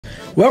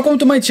Welcome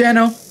to my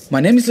channel.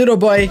 My name is Little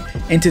Boy,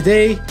 and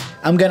today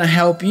I'm gonna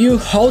help you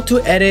how to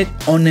edit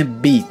on a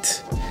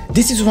beat.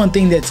 This is one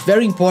thing that's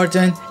very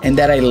important and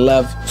that I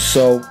love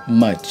so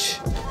much.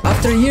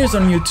 After years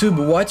on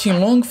YouTube watching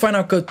long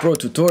Final Cut Pro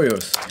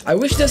tutorials, I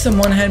wish that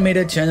someone had made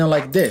a channel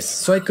like this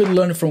so I could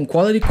learn from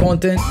quality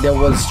content that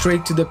was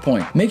straight to the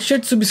point. Make sure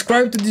to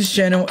subscribe to this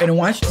channel and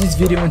watch this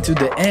video until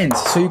the end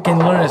so you can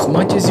learn as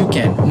much as you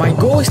can. My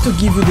goal is to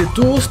give you the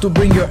tools to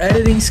bring your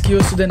editing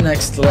skills to the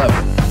next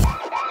level.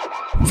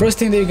 First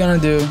thing that you're gonna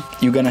do,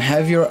 you're gonna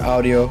have your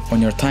audio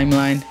on your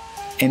timeline,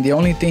 and the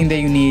only thing that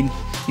you need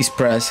is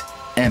press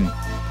M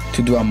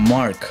to do a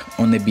mark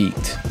on the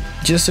beat,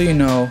 just so you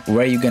know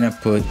where you're gonna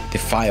put the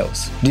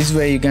files. This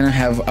way you're gonna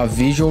have a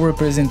visual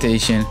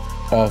representation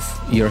of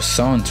your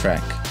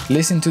soundtrack.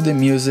 Listen to the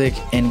music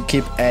and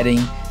keep adding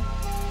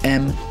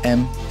M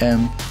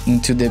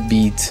into the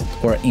beat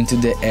or into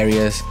the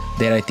areas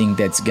that I think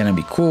that's gonna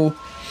be cool.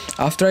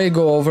 After I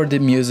go over the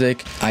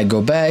music, I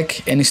go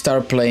back and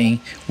start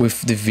playing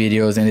with the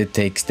videos and the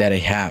takes that I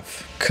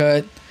have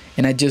cut,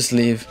 and I just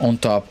leave on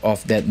top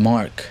of that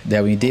mark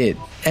that we did.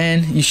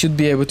 And you should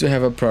be able to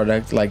have a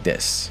product like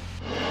this.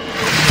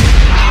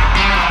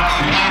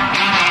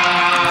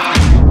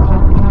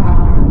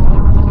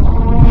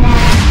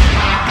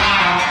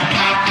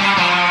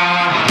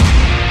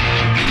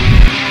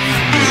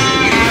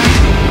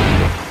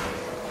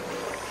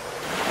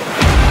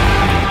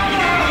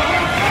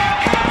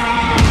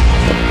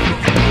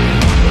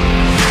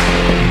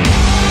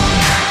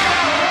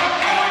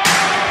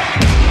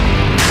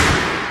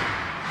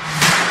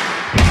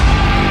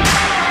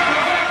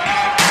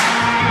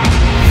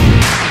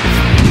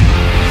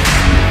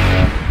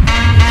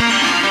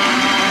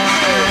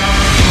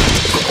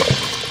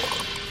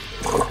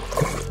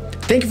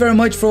 Thank you very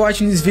much for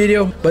watching this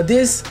video, but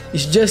this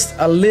is just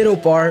a little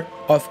part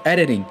of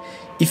editing.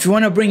 If you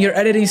want to bring your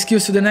editing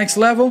skills to the next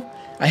level,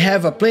 I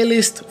have a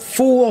playlist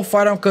full of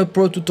Final Cut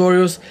Pro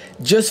tutorials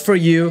just for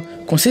you.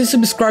 Consider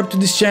subscribe to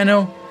this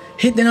channel,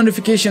 hit the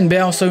notification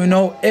bell so you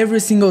know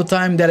every single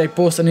time that I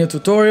post a new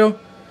tutorial.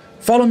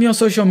 Follow me on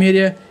social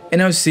media,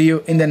 and I'll see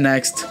you in the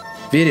next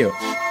video.